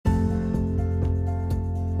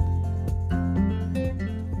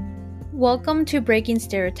Welcome to Breaking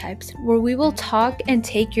Stereotypes, where we will talk and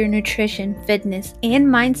take your nutrition, fitness, and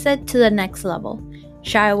mindset to the next level.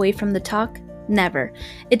 Shy away from the talk? Never.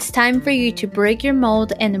 It's time for you to break your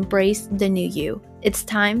mold and embrace the new you. It's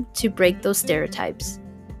time to break those stereotypes.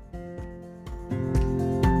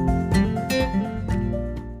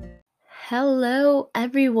 Hello,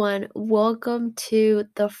 everyone. Welcome to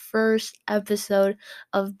the first episode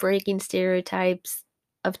of Breaking Stereotypes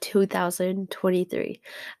of 2023.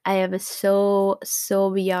 I am so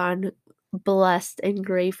beyond blessed and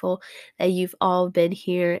grateful that you've all been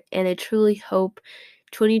here, and I truly hope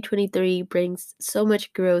 2023 brings so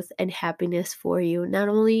much growth and happiness for you, not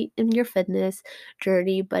only in your fitness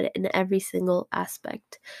journey, but in every single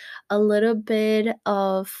aspect. There's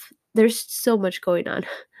so much going on.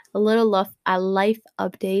 A life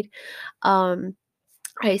update. Um,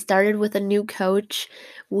 I started with a new coach.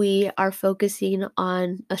 We are focusing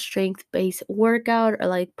on a strength-based workout or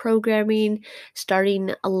like programming,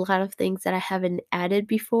 starting a lot of things that I haven't added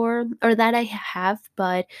before or that I have.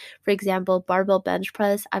 But for example, barbell bench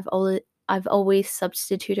press, I've always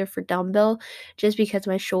substituted for dumbbell just because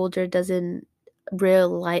my shoulder doesn't really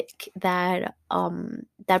like that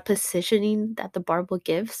positioning that the barbell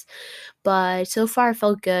gives. But so far I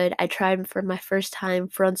felt good. I tried for my first time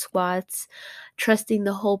front squats, trusting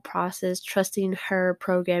the whole process, trusting her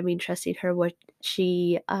programming, trusting her what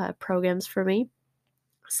she programs for me.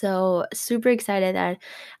 So super excited that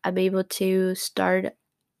I'm able to start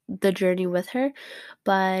the journey with her,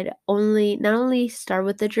 but only not only start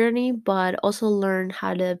with the journey, but also learn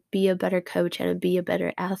how to be a better coach and be a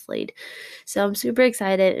better athlete. So I'm super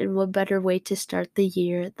excited, and what better way to start the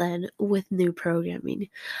year than with new programming?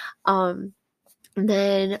 Um,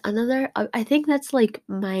 then I think that's like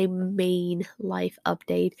my main life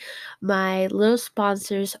update. My little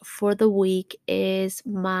sponsors for the week is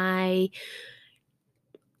my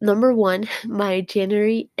number one, my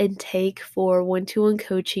January intake for one-to-one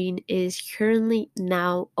coaching is currently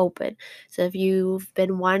now open. So if you've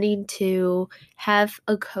been wanting to have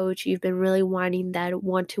a coach, you've been really wanting that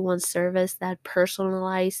one-to-one service, that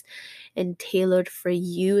personalized and tailored for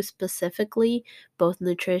you specifically, both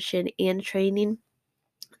nutrition and training,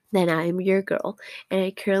 then I'm your girl. And I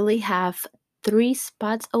currently have 3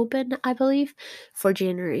 spots open, I believe, for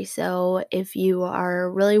January. So if you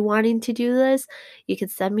are really wanting to do this, you can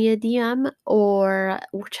send me a DM or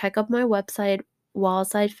check out my website,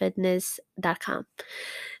 wildsidefitness.com.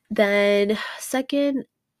 Then, second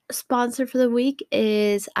sponsor for the week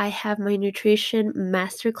is I have my nutrition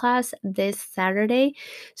masterclass this Saturday.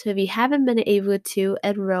 So if you haven't been able to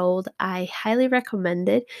enroll, I highly recommend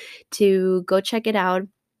it to go check it out.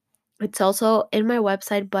 It's also in my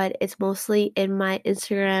website, but it's mostly in my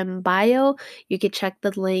Instagram bio. You can check the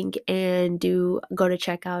link and go to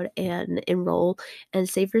checkout and enroll and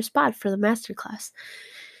save your spot for the masterclass.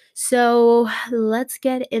 So let's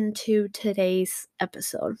get into today's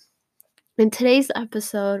episode. In today's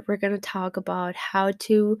episode, we're going to talk about how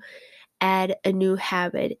to add a new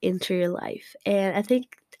habit into your life. And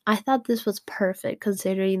I thought this was perfect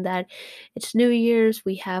considering that it's New Year's,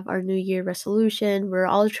 we have our New Year resolution, we're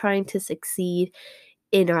all trying to succeed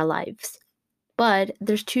in our lives. But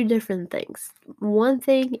there's two different things. One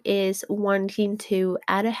thing is wanting to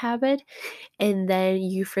add a habit and then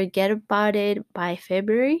you forget about it by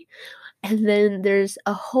February. And then there's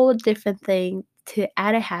a whole different thing to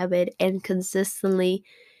add a habit and consistently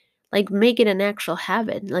like make it an actual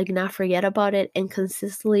habit, like not forget about it and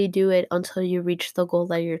consistently do it until you reach the goal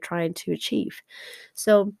that you're trying to achieve.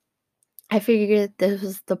 So I figured this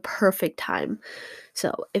was the perfect time.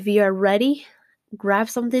 So if you are ready, grab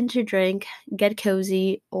something to drink, get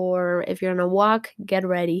cozy, or if you're on a walk, get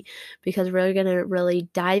ready because we're gonna really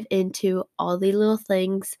dive into all the little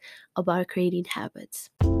things about creating habits.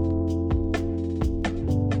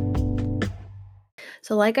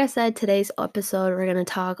 So, like I said, today's episode, we're going to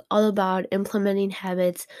talk all about implementing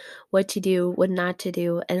habits, what to do, what not to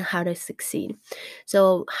do, and how to succeed.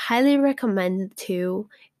 So, highly recommend to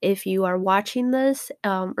if you are watching this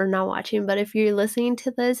or not watching, but if you're listening to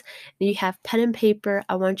this and you have pen and paper,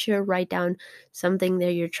 I want you to write down something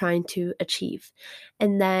that you're trying to achieve.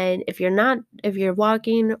 And then if you're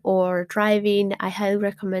walking or driving, I highly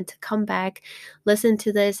recommend to come back, listen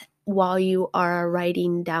to this while you are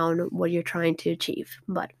writing down what you're trying to achieve.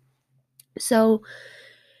 So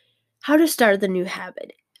how to start the new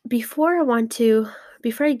habit. Before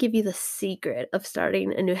I give you the secret of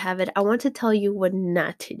starting a new habit, I want to tell you what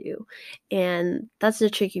not to do. And that's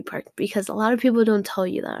the tricky part because a lot of people don't tell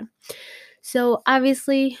you that. So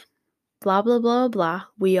obviously, blah blah blah blah.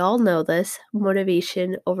 We all know this.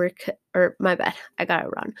 Motivation over or my bad, I got it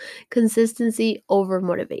wrong. Consistency over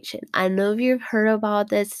motivation. I know you've heard about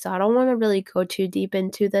this, so I don't want to really go too deep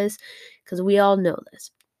into this because we all know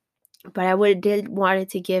this. But I would did wanted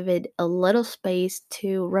to give it a little space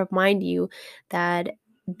to remind you that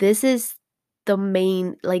this is the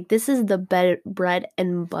main, like this is the bread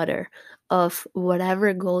and butter of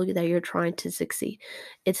whatever goal that you're trying to succeed.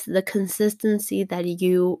 It's the consistency that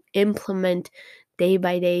you implement day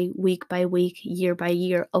by day, week by week, year by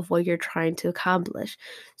year of what you're trying to accomplish.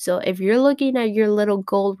 So if you're looking at your little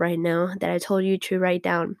goal right now that I told you to write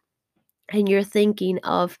down, and you're thinking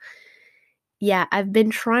of, yeah, I've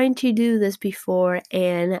been trying to do this before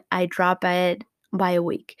and I drop it by a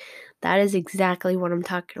week. That is exactly what I'm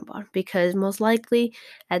talking about, because most likely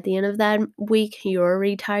at the end of that week you're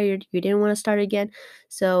already tired, you didn't want to start again.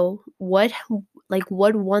 So what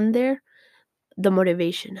won there? The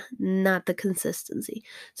motivation, not the consistency.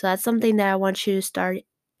 So that's something that I want you to start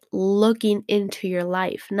looking into your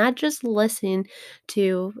life, not just listen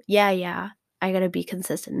to, yeah, I got to be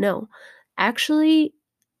consistent. No. Actually,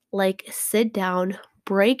 like, sit down,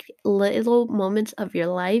 break little moments of your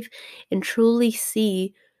life, and truly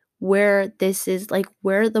see where this is, like,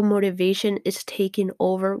 where the motivation is taking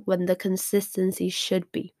over when the consistency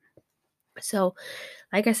should be. So,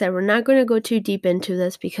 like I said, we're not going to go too deep into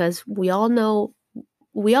this because we all know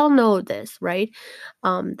this, right?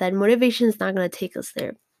 That motivation is not going to take us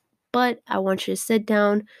there. But I want you to sit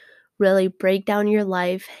down, really break down your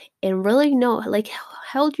life, and really know, like,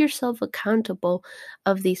 hold yourself accountable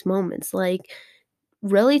of these moments. Like,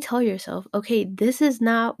 really tell yourself, okay, this is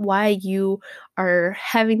not why you are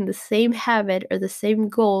having the same habit or the same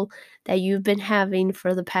goal that you've been having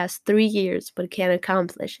for the past 3 years but can't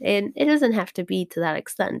accomplish. And it doesn't have to be to that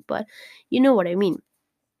extent, but you know what I mean.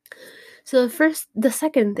 So the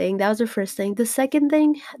second thing, that was the first thing. The second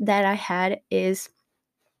thing that I had is,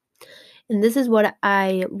 and this is what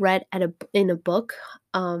I read in a book.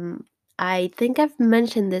 Um, I think I've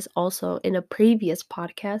mentioned this also in a previous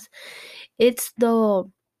podcast. It's the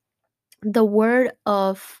word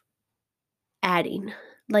of adding.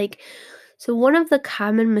 Like, so one of the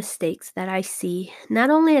common mistakes that I see,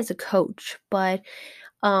 not only as a coach, but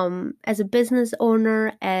as a business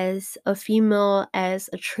owner, as a female, as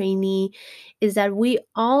a trainee, is that we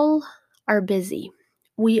all are busy.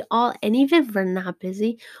 We all, and even if we're not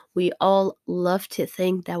busy, we all love to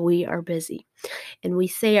think that we are busy, and we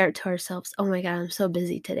say to ourselves, "Oh my God, I'm so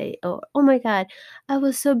busy today." Oh my God, I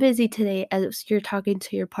was so busy today, as you're talking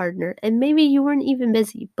to your partner. And maybe you weren't even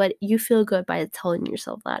busy, but you feel good by telling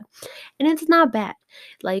yourself that. And it's not bad.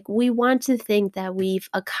 Like, we want to think that we've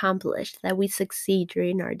accomplished, that we succeed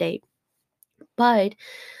during our day. But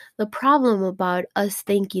the problem about us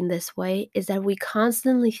thinking this way is that we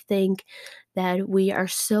constantly think that we are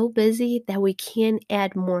so busy that we can't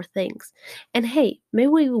add more things. And hey,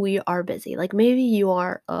 maybe we are busy. Like, maybe you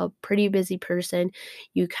are a pretty busy person.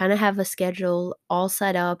 You kind of have a schedule all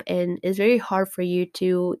set up, and it's very hard for you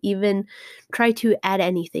to even try to add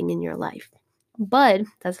anything in your life. But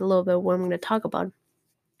that's a little bit what I'm going to talk about.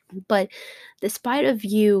 But despite of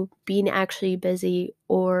you being actually busy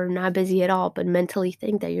or not busy at all, but mentally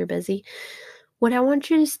think that you're busy, what I want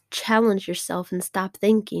you to challenge yourself and stop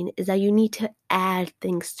thinking is that you need to add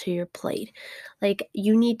things to your plate. Like,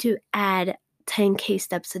 you need to add 10K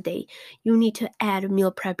steps a day. You need to add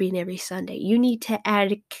meal prepping every Sunday. You need to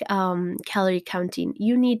add calorie counting.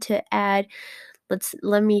 You need to add,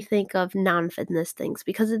 let me think of non-fitness things,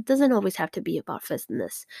 because it doesn't always have to be about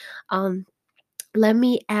fitness. Let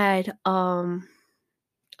me add,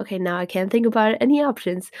 okay, now I can't think about any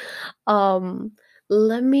options. Um,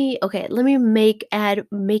 let me add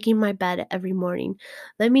making my bed every morning.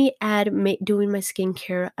 Let me add doing my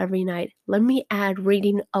skincare every night. Let me add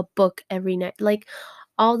reading a book every night. Like,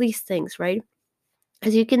 all these things, right?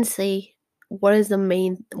 As you can see, what is the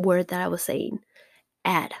main word that I was saying?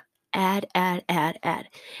 Add, add.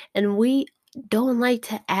 And we don't like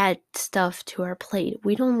to add stuff to our plate.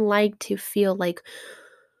 We don't like to feel like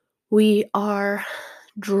we are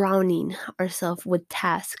drowning ourselves with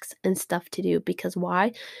tasks and stuff to do, because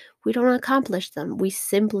why? We don't accomplish them. We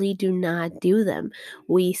simply do not do them.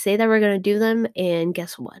 We say that we're going to do them, and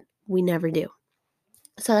guess what? We never do.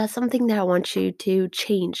 So that's something that I want you to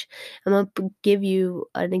change. I'm going to give you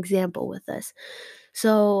an example with this.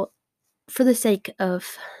 So, for the sake of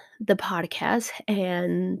the podcast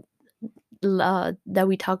and that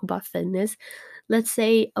we talk about fitness, let's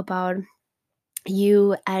say about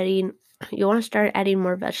you adding, you want to start adding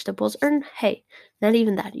more vegetables, or hey, not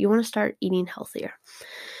even that, you want to start eating healthier.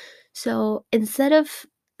 So instead of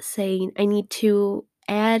saying I need to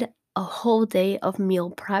add a whole day of meal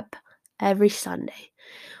prep every Sunday,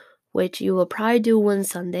 which you will probably do one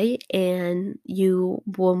Sunday and you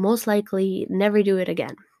will most likely never do it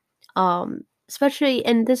again. Especially,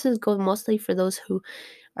 and this is go mostly for those who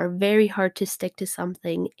are very hard to stick to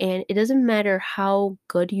something, and it doesn't matter how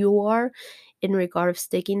good you are in regard of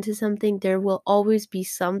sticking to something, there will always be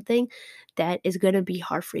something that is going to be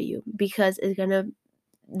hard for you, because it's going to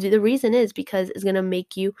the reason is because it's going to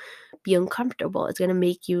make you be uncomfortable. It's going to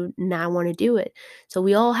make you not want to do it. So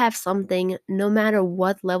we all have something, no matter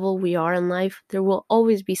what level we are in life, there will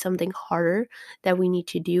always be something harder that we need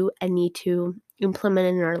to do and need to implement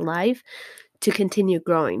in our life to continue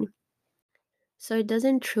growing. So it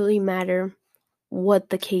doesn't truly matter what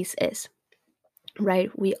the case is, right?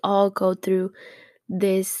 We all go through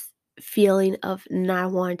this feeling of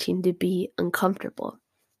not wanting to be uncomfortable.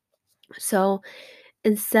 So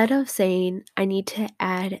instead of saying, I need to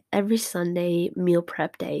add every Sunday meal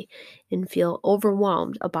prep day and feel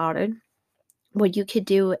overwhelmed about it, what you could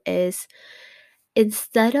do is,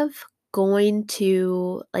 instead of going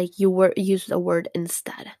to, like, use the word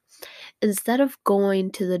instead of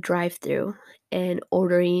going to the drive-through and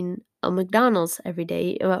ordering a McDonald's every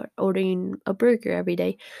day, or ordering a burger every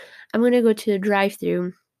day, I'm gonna go to the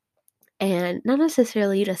drive-through and not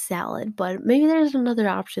necessarily eat a salad, but maybe there's another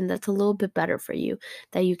option that's a little bit better for you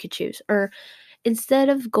that you could choose. Or instead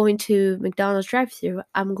of going to McDonald's drive-through,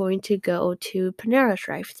 I'm going to go to Panera's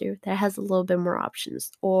drive-through that has a little bit more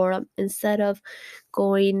options. Or instead of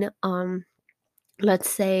going,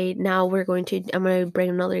 let's say now I'm going to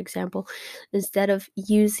bring another example. Instead of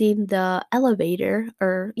using the elevator,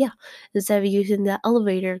 or yeah, instead of using the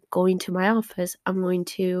elevator going to my office, I'm going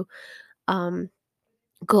to um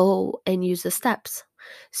go and use the steps.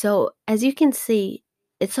 So, as you can see,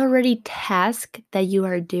 it's already task that you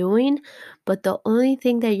are doing, but the only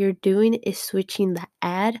thing that you're doing is switching the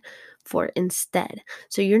add for instead.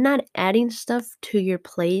 So, you're not adding stuff to your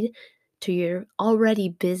plate, to your already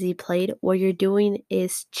busy plate. What you're doing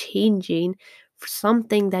is changing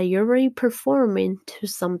something that you're already performing to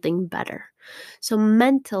something better. So,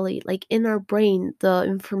 mentally, like in our brain, the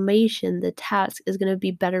information, the task is going to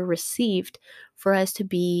be better received for us to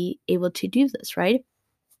be able to do this, right?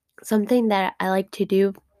 Something that I like to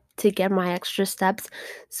do to get my extra steps,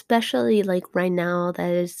 especially like right now that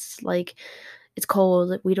is like it's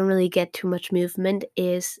cold, we don't really get too much movement,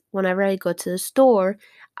 is whenever I go to the store,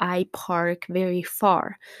 I park very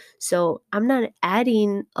far. So I'm not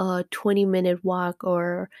adding a 20-minute walk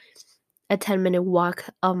or a 10-minute walk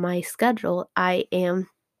on my schedule. I am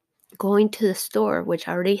going to the store, which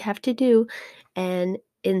I already have to do, and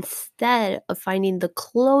instead of finding the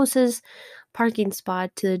closest parking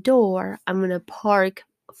spot to the door, I'm going to park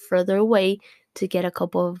further away to get a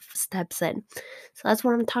couple of steps in. So that's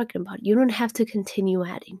what I'm talking about. You don't have to continue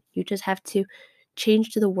adding. You just have to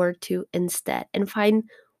change to the word to instead and find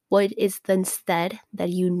what is the instead that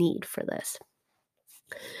you need for this.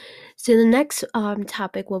 So the next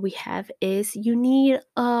topic what we have is you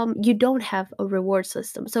don't have a reward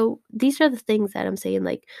system. So these are the things that I'm saying,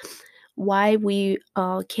 like why we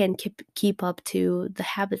can keep up to the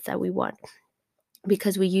habits that we want,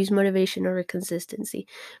 because we use motivation over consistency,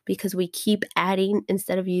 because we keep adding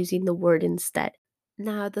instead of using the word instead.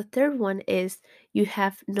 Now the third one is you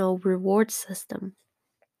have no reward system.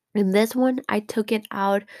 And this one, I took it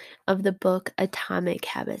out of the book Atomic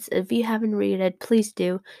Habits. If you haven't read it, please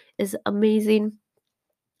do. It's amazing,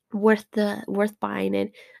 worth buying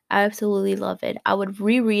it. I absolutely love it. I would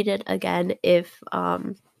reread it again if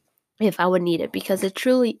I would need it, because it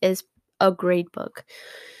truly is a great book.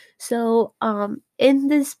 So in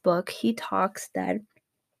this book he talks that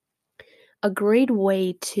a great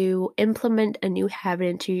way to implement a new habit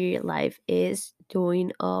into your life is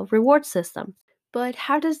doing a reward system. But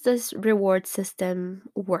how does this reward system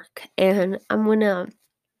work? And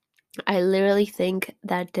I literally think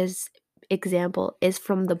that this example is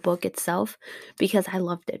from the book itself because I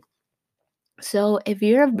loved it. So, if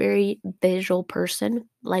you're a very visual person,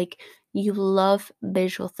 like you love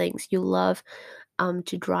visual things, you love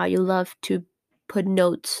to draw, you love to put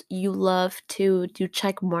notes, you love to do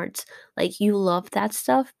check marks, like you love that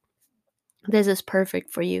stuff, this is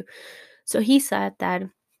perfect for you. So, he said that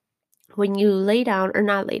when you lay down, or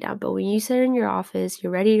not lay down, but when you sit in your office,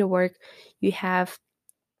 you're ready to work, you have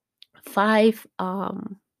five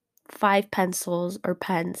five pencils or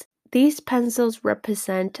pens. These pencils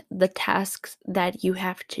represent the tasks that you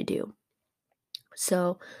have to do.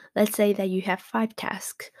 So let's say that you have five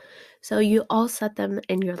tasks. So you all set them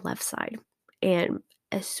in your left side. And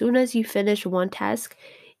as soon as you finish one task,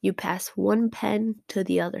 you pass one pen to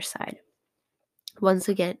the other side. Once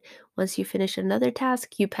again, once you finish another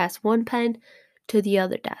task, you pass one pen to the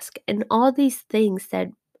other task. And all these things that,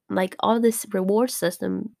 like all this reward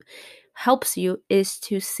system helps you is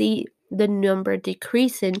to see the number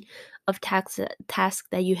decreasing of tasks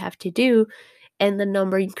that you have to do and the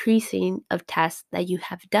number increasing of tasks that you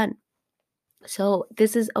have done. So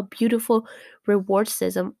this is a beautiful reward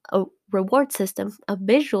system, a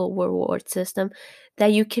visual reward system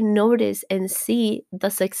that you can notice and see the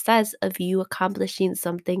success of you accomplishing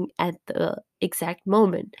something at the exact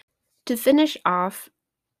moment. To finish off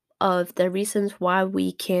of the reasons why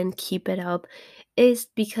we can keep it up is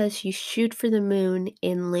because you shoot for the moon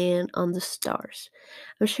and land on the stars.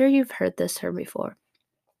 I'm sure you've heard this term before,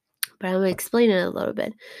 but I'm gonna explain it a little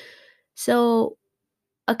bit. So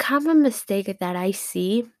a common mistake that I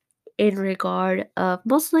see in regard of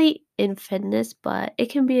mostly in fitness, but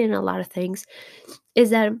it can be in a lot of things,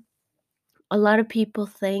 is that a lot of people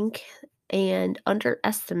think and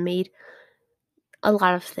underestimate a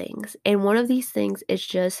lot of things. And one of these things is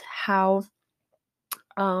just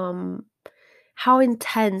um how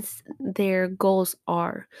intense their goals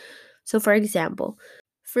are. So for example,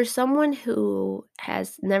 for someone who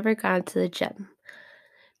has never gone to the gym,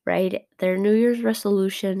 right? Their New Year's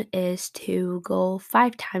resolution is to go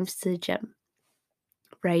 5 times to the gym,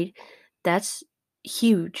 right? That's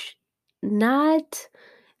huge. Not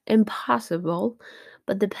impossible,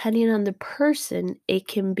 but depending on the person, it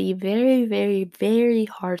can be very, very, very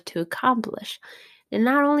hard to accomplish. And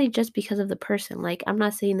not only just because of the person, like, I'm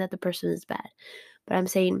not saying that the person is bad, but I'm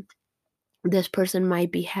saying this person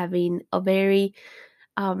might be having a very,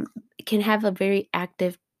 um, can have a very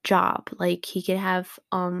active job. Like, he can have,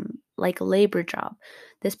 like a labor job.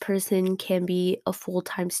 This person can be a full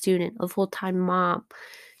time student, a full time mom.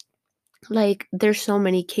 Like, there's so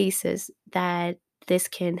many cases that this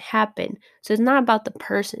can happen. So it's not about the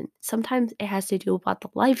person. Sometimes it has to do about the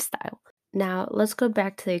lifestyle. Now, let's go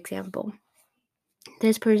back to the example.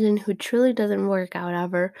 This person who truly doesn't work out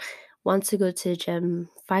ever wants to go to the gym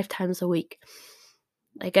 5 times a week.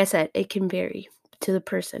 Like I said, it can vary to the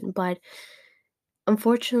person, but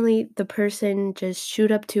unfortunately, the person just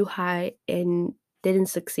shoot up too high and didn't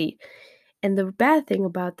succeed. And the bad thing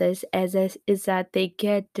about this is that they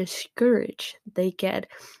get discouraged. They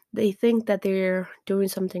think that they're doing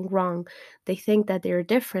something wrong. They think that they're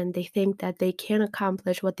different. They think that they can't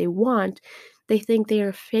accomplish what they want. They think they are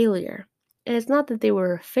a failure. And it's not that they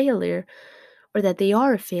were a failure or that they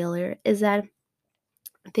are a failure, is that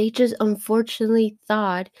they just unfortunately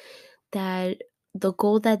thought that the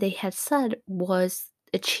goal that they had set was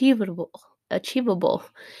achievable.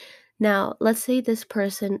 Now, let's say this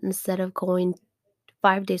person, instead of going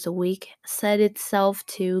 5 days a week, set itself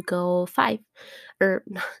to go five, or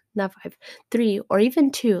not five, three, or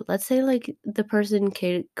even two. Let's say like the person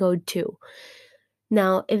could go two.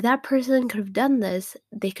 Now, if that person could have done this,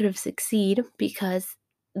 they could have succeeded because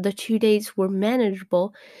the 2 days were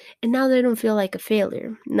manageable, and now they don't feel like a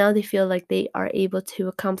failure. Now they feel like they are able to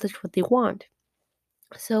accomplish what they want.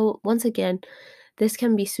 So, once again, this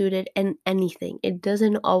can be suited in anything. It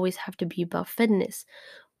doesn't always have to be about fitness,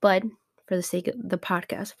 but for the sake of the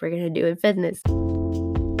podcast, we're going to do it fitness.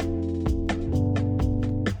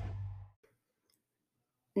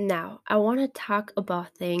 Now, I want to talk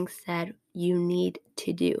about things that you need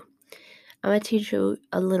to do. I'm going to teach you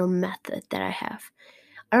a little method that I have.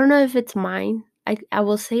 I don't know if it's mine. I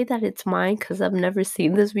will say that it's mine because I've never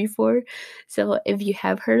seen this before. So if you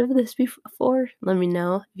have heard of this before, let me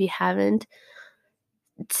know. If you haven't,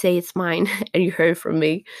 say it's mine and you heard from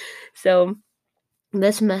me. So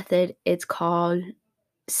this method, it's called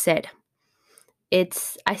SED.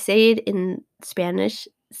 I say it in Spanish,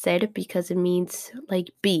 SED, because it means like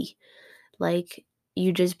be, like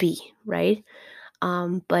you just be, right?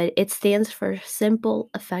 But it stands for simple,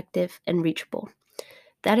 effective, and reachable.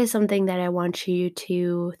 That is something that I want you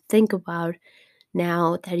to think about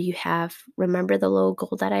now that you have remember the little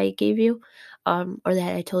goal that I gave you, or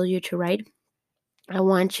that I told you to write. I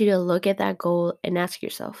want you to look at that goal and ask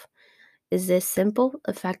yourself, is this simple,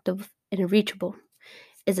 effective, and reachable?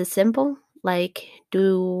 Is it simple? Is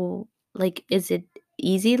it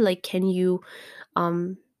easy? Like, can you,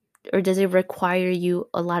 um, or does it require you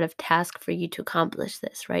a lot of task for you to accomplish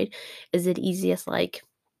this, right? Is it easy as like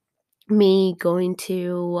me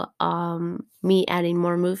adding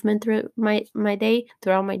more movement throughout my day,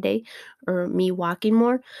 or me walking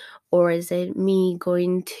more, or is it me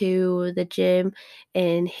going to the gym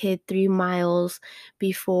and hit 3 miles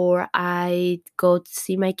before I go to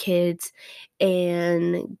see my kids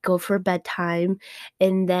and go for bedtime,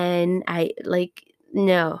 and then I like,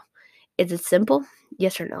 no, is it simple?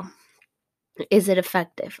 Yes or no? Is it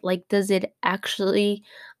effective? Like, does it actually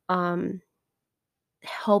um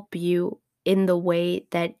help you in the way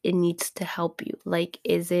that it needs to help you? Like,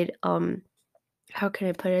 is it how can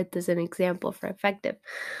I put it as an example for effective?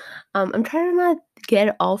 I'm trying to not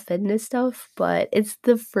get all fitness stuff, but it's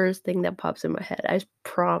the first thing that pops in my head. I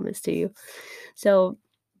promise to you. So,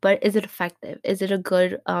 but is it effective? Is it a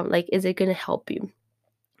good like is it gonna help you?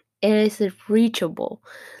 And is it reachable?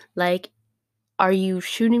 Like, are you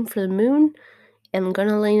shooting for the moon and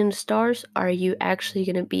gonna land in the stars? Are you actually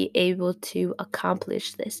gonna be able to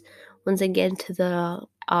accomplish this? Once again, to the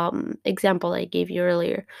example I gave you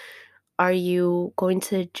earlier, are you going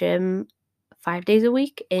to the gym 5 days a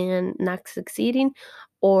week and not succeeding?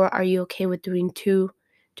 Or are you okay with doing two,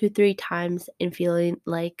 3 times and feeling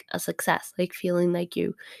like a success, like feeling like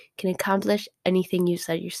you can accomplish anything you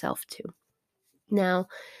set yourself to? Now,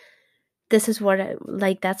 this is what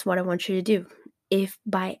that's what I want you to do. If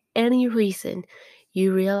by any reason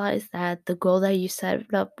you realize that the goal that you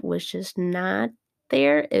set up was just not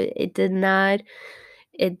there, it did not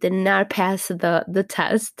pass the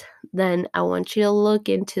test, then I want you to look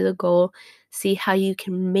into the goal, see how you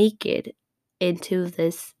can make it into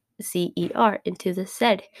this CER, into the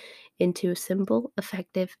SED, into simple,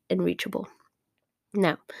 effective, and reachable.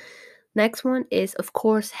 Now, next one is, of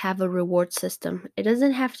course, have a reward system. It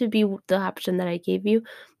doesn't have to be the option that I gave you,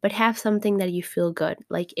 but have something that you feel good.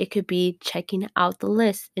 Like, it could be checking out the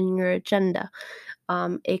list in your agenda.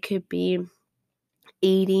 It could be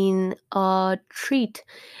eating a treat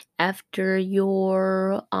after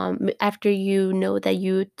you know that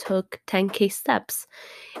you took 10K steps.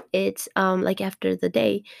 It's like after the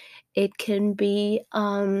day. It can be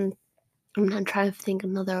I'm not trying to think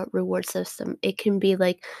another reward system. It can be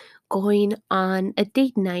like going on a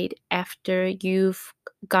date night after you've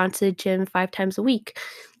gone to the gym 5 times a week.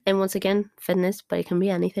 And once again, fitness, but it can be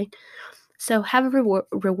anything. So have a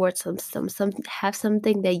reward system. Have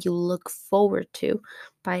something that you look forward to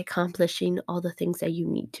by accomplishing all the things that you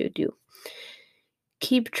need to do.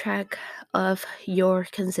 Keep track of your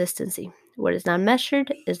consistency. What is not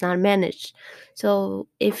measured is not managed. So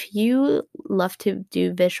if you love to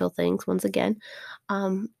do visual things, once again,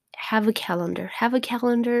 have a calendar. Have a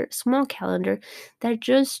calendar, small calendar, that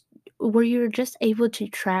just where you're just able to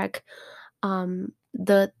track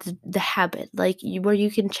the habit, like where you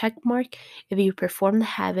can check mark if you perform the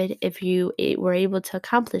habit, if you were able to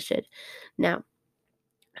accomplish it. Now,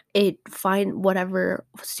 it find whatever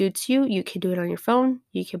suits you. You can do it on your phone.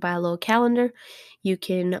 You can buy a little calendar. You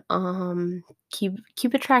can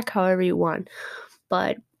keep a track however you want.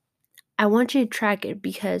 But I want you to track it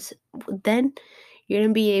because then you're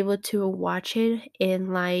gonna be able to watch it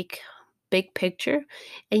in like big picture,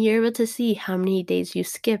 and you're able to see how many days you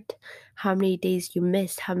skipped, how many days you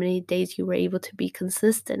missed, how many days you were able to be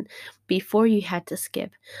consistent before you had to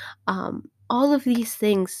skip. All of these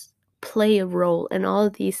things play a role, and all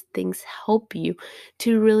of these things help you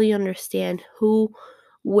to really understand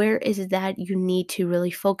where is it that you need to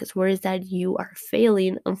really focus, where is that you are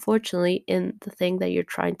failing, unfortunately, in the thing that you're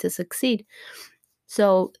trying to succeed.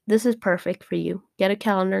 So this is perfect for you. Get a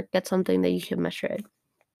calendar, get something that you can measure it.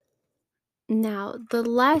 Now, the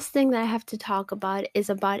last thing that I have to talk about is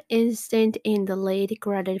about instant and delayed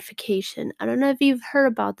gratification. I don't know if you've heard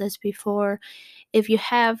about this before. If you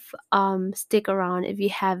have, stick around. If you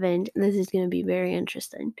haven't, this is going to be very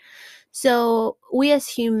interesting. So, we as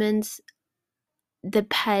humans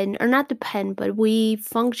depend, or not depend, but we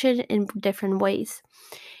function in different ways.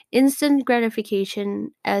 Instant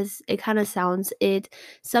gratification, as it kind of sounds, it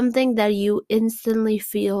something that you instantly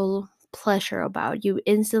feel pleasure about, you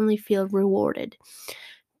instantly feel rewarded.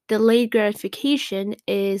 Delayed gratification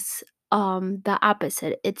is the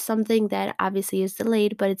opposite. It's something that obviously is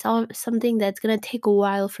delayed, but it's all something that's going to take a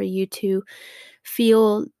while for you to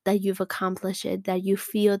feel that you've accomplished it, that you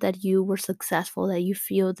feel that you were successful, that you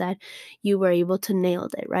feel that you were able to nail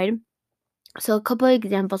it, right? So a couple of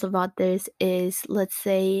examples about this is, let's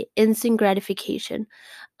say, instant gratification.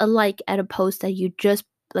 A like at a post that you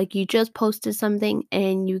just posted something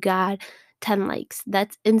and you got 10 likes.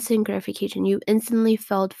 That's instant gratification. You instantly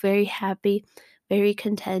felt very happy, very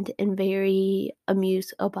content, and very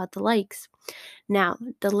amused about the likes. Now,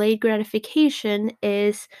 delayed gratification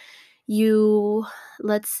is you,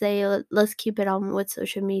 let's say, let's keep it on with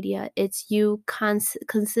social media. It's you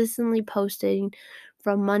consistently posting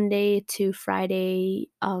from Monday to Friday,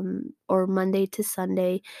 or Monday to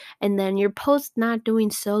Sunday, and then your post not doing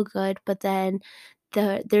so good, but then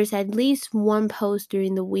there's at least one post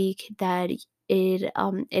during the week that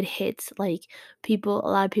it hits, like, a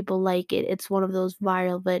lot of people like it. It's one of those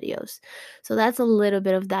viral videos. So that's a little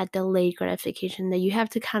bit of that delayed gratification that you have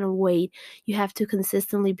to kind of wait. You have to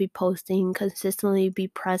consistently be posting, consistently be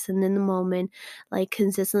present in the moment, like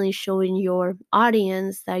consistently showing your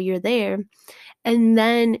audience that you're there, and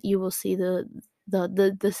then you will see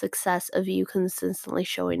the success of you consistently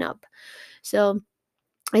showing up. So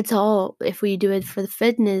it's all, if we do it for the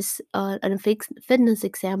fitness, and a fitness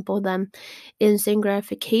example, then instant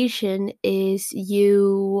gratification is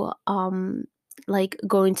you like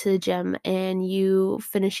going to the gym and you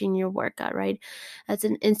finishing your workout, right? That's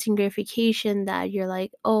an instant gratification that you're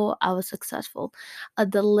like, oh, I was successful. A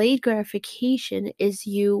delayed gratification is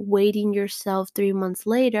you waiting yourself 3 months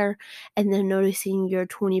later and then noticing you're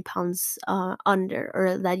 20 pounds under,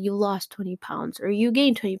 or that you lost 20 pounds, or you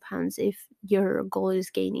gained 20 pounds if your goal is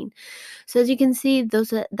gaining. So as you can see,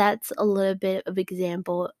 that's a little bit of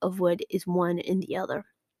example of what is one and the other.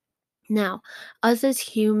 Now, us as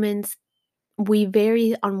humans, we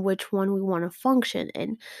vary on which one we want to function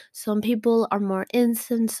in. Some people are more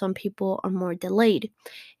instant, some people are more delayed.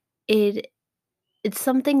 It it's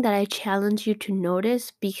something that I challenge you to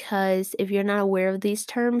notice, because if you're not aware of these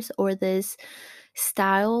terms or this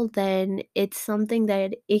style, then it's something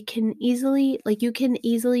that it can easily, like, you can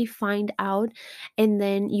easily find out, and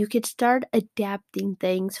then you could start adapting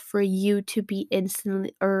things for you to be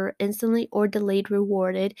instantly or delayed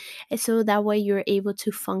rewarded, and so that way you're able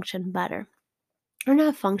to function better. Or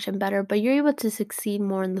not function better, but you're able to succeed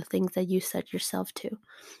more in the things that you set yourself to.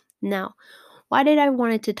 Now, why did I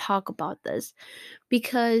wanted to talk about this?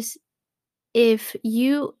 Because if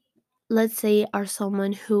you, let's say, are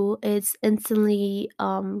someone who is instantly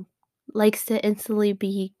likes to instantly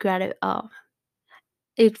be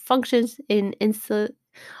it functions in instant,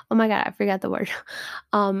 oh my god, I forgot the word.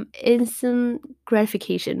 Instant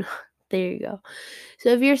gratification. There you go. So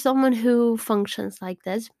if you're someone who functions like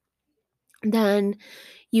this, then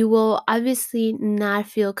you will obviously not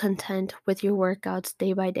feel content with your workouts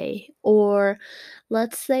day by day. Or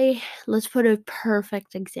let's say, let's put a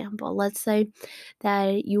perfect example. Let's say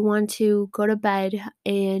that you want to go to bed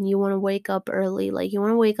and you want to wake up early. Like, you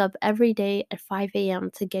want to wake up every day at 5 a.m.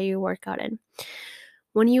 to get your workout in.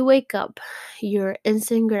 When you wake up, your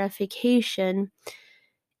instant gratification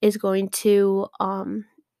is going to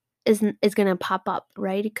is gonna pop up,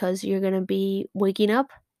 right? Because you're gonna be waking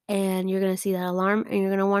up and you're gonna see that alarm and you're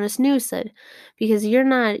gonna want to snooze it, because you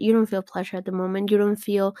don't feel pleasure at the moment. You don't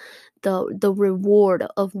feel the reward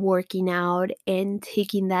of working out and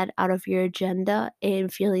taking that out of your agenda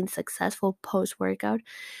and feeling successful post workout.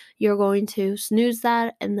 You're going to snooze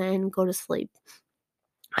that and then go to sleep.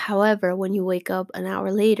 However, when you wake up an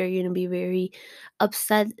hour later, you're gonna be very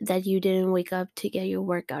upset that you didn't wake up to get your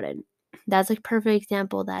workout in. That's a perfect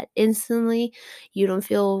example that instantly you don't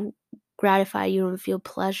feel gratified, you don't feel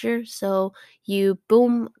pleasure. So you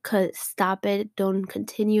boom, stop it, don't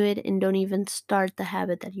continue it, and don't even start the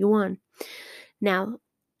habit that you want. Now,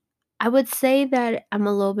 I would say that I'm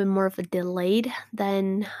a little bit more of a delayed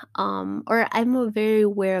than, or I'm very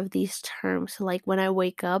aware of these terms. So, like, when I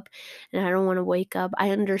wake up and I don't want to wake up, I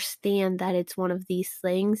understand that it's one of these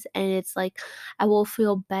things, and it's like I will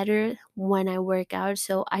feel better when I work out.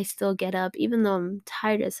 So I still get up, even though I'm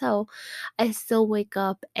tired as hell. I still wake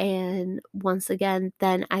up, and once again,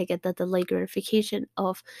 then I get the delayed gratification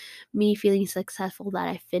of me feeling successful that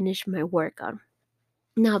I finished my workout.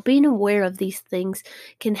 Now, being aware of these things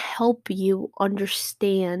can help you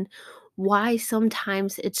understand why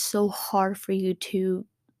sometimes it's so hard for you to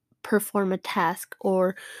perform a task,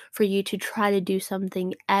 or for you to try to do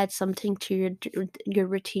something, add something to your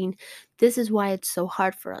routine. This is why it's so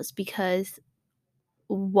hard for us, because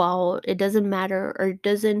while it doesn't matter, or it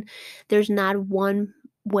doesn't, there's not one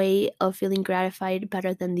way of feeling gratified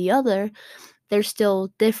better than the other. They're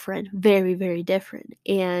still different, very, very different.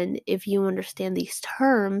 And if you understand these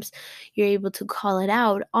terms, you're able to call it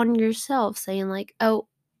out on yourself, saying, like, oh,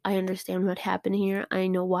 I understand what happened here. I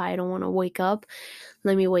know why I don't want to wake up.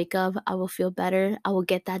 Let me wake up. I will feel better. I will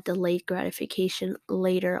get that delayed gratification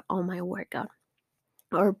later on my workout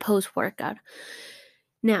or post workout.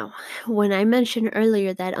 Now, when I mentioned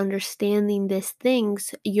earlier that understanding these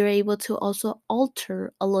things, you're able to also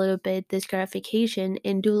alter a little bit this gratification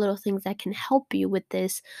and do little things that can help you with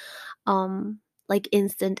this, like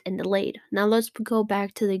instant and delayed. Now let's go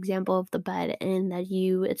back to the example of the bed, and that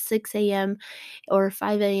you, it's 6 a.m. or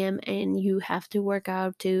 5 a.m. and you have to work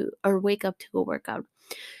out to, or wake up to go work out.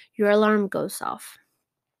 Your alarm goes off.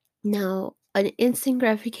 Now, an instant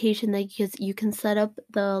gratification that you can set up,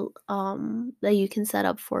 the that you can set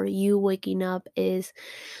up for you waking up is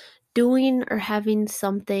doing or having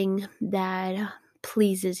something that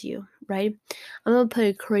pleases you, right? I'm gonna put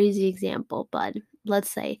a crazy example, but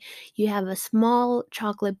let's say you have a small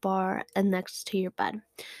chocolate bar and next to your bed.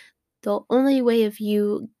 The only way of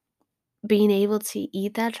you being able to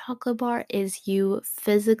eat that chocolate bar is you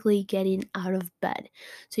physically getting out of bed.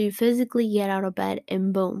 So you physically get out of bed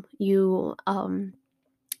and boom, you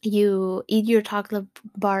eat your chocolate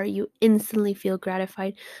bar, you instantly feel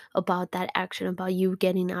gratified about that action, about you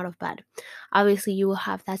getting out of bed. Obviously, you will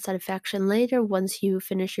have that satisfaction later once you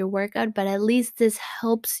finish your workout, but at least this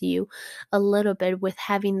helps you a little bit with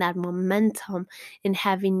having that momentum and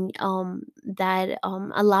having that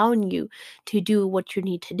allowing you to do what you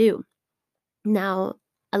need to do. Now,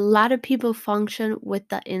 a lot of people function with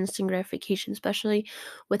the instant gratification, especially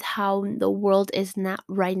with how the world is not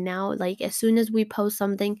right now. Like, as soon as we post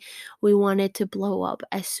something, we want it to blow up.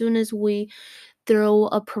 As soon as we throw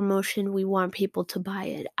a promotion, we want people to buy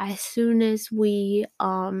it. As soon as we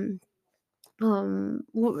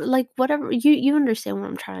like whatever, you understand what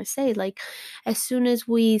I'm trying to say. Like, as soon as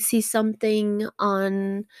we see something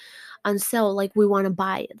on sale, like we want to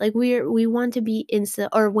buy it, like we want to be instant,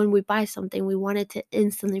 or when we buy something we want it to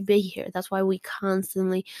instantly be here. That's why we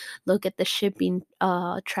constantly look at the shipping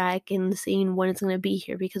track and seeing when it's going to be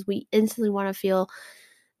here, because we instantly want to feel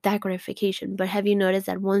that gratification. But have you noticed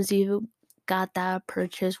that once you got that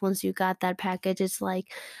purchase, once you got that package, it's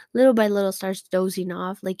like little by little starts dozing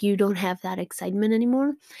off, like you don't have that excitement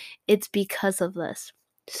anymore? It's because of this.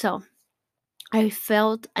 So I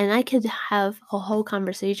felt, and I could have a whole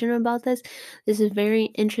conversation about this. This is a very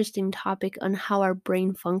interesting topic on how our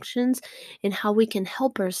brain functions and how we can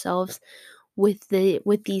help ourselves with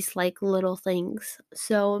these like little things.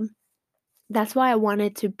 So that's why I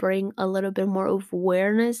wanted to bring a little bit more of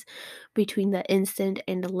awareness between the instant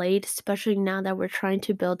and the late, especially now that we're trying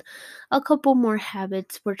to build a couple more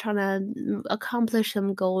habits. We're trying to accomplish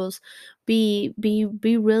some goals, be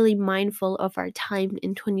really mindful of our time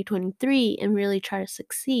in 2023 and really try to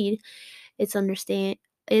succeed. It's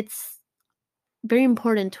very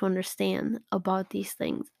important to understand about these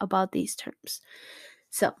things, about these terms.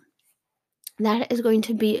 So, that is going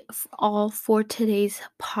to be all for today's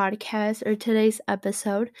podcast or today's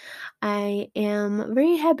episode. I am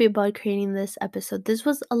very happy about creating this episode. This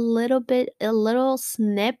was a little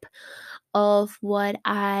snip of what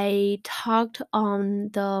I talked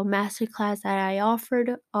on the masterclass that I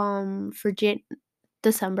offered for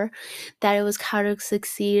December, that it was how to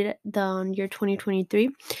succeed the year 2023.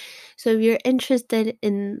 So if you're interested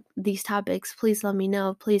in these topics, please let me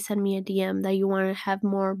know. Please send me a DM that you want to have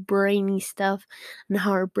more brainy stuff and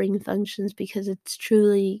how our brain functions, because it's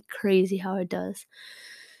truly crazy how it does.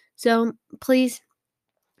 So please,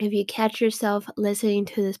 if you catch yourself listening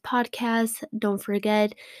to this podcast, don't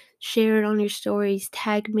forget, share it on your stories,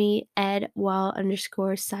 tag me at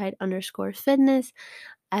wild_side_fitness.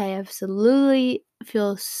 I absolutely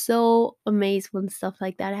feel so amazed when stuff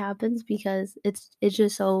like that happens, because it's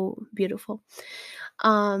just so beautiful.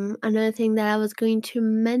 Another thing that I was going to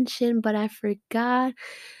mention but I forgot,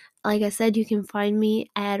 like I said, you can find me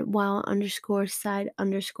at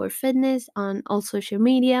wild_side_fitness on all social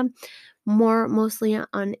media, mostly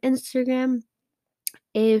on Instagram.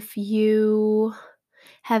 If you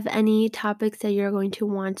have any topics that you're going to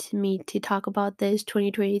want me to talk about this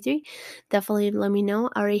 2023, definitely let me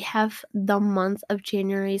know. I already have the month of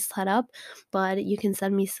January set up, but you can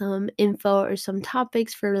send me some info or some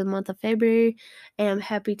topics for the month of February, and I'm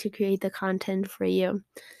happy to create the content for you.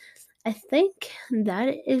 I think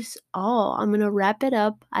that is all. I'm going to wrap it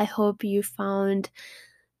up. I hope you found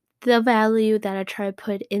the value that I try to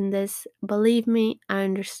put in this. Believe me, I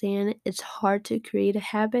understand it's hard to create a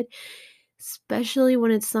habit, especially when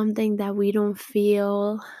it's something that we don't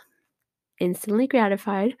feel instantly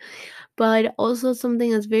gratified, but also something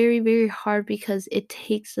that's very, very hard because it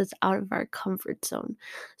takes us out of our comfort zone.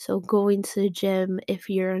 So going to the gym if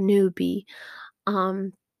you're a newbie,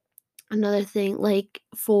 um, another thing, like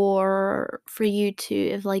for you to,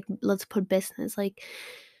 if like let's put business, like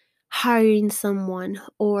hiring someone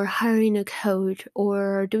or hiring a coach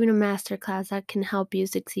or doing a master class that can help you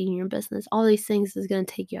succeed in your business, all these things is going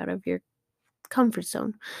to take you out of your comfort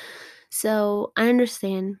zone. So I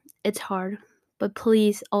understand it's hard, but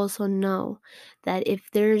please also know that if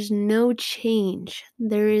there's no change,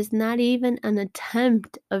 there is not even an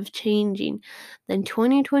attempt of changing, then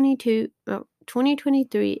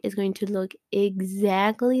 2023 is going to look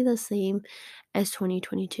exactly the same as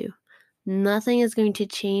 2022. Nothing is going to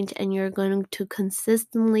change, and you're going to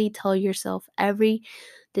consistently tell yourself every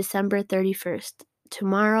December 31st,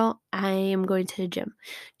 tomorrow I am going to the gym.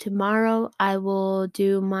 Tomorrow I will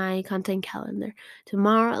do my content calendar.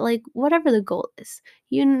 Tomorrow, like whatever the goal is,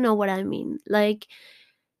 you know what I mean. Like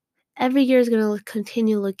every year is going to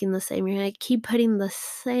continue looking the same. You're going to keep putting the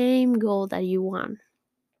same goal that you want.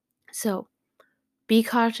 So be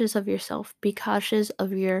cautious of yourself. Be cautious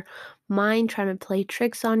of your mind trying to play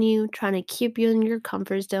tricks on you, trying to keep you in your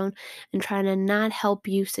comfort zone, and trying to not help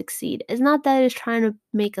you succeed. It's not that it's trying to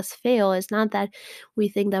make us fail. It's not that we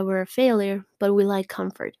think that we're a failure, but we like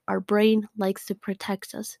comfort. Our brain likes to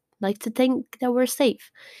protect us, likes to think that we're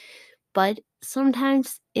safe. But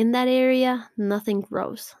sometimes in that area, nothing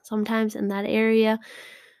grows. Sometimes in that area,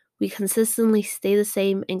 we consistently stay the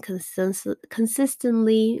same and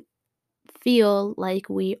consistently feel like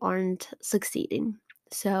we aren't succeeding.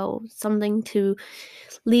 So, something to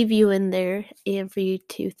leave you in there and for you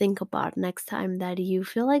to think about next time that you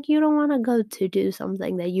feel like you don't want to go to do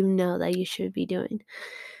something that you know that you should be doing.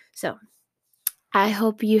 So, I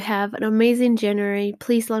hope you have an amazing January.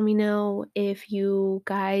 Please let me know if you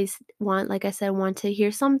guys want, like I said, want to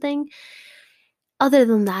hear something. Other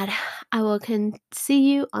than that, I will see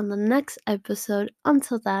you on the next episode.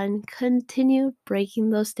 Until then, continue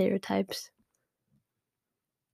breaking those stereotypes.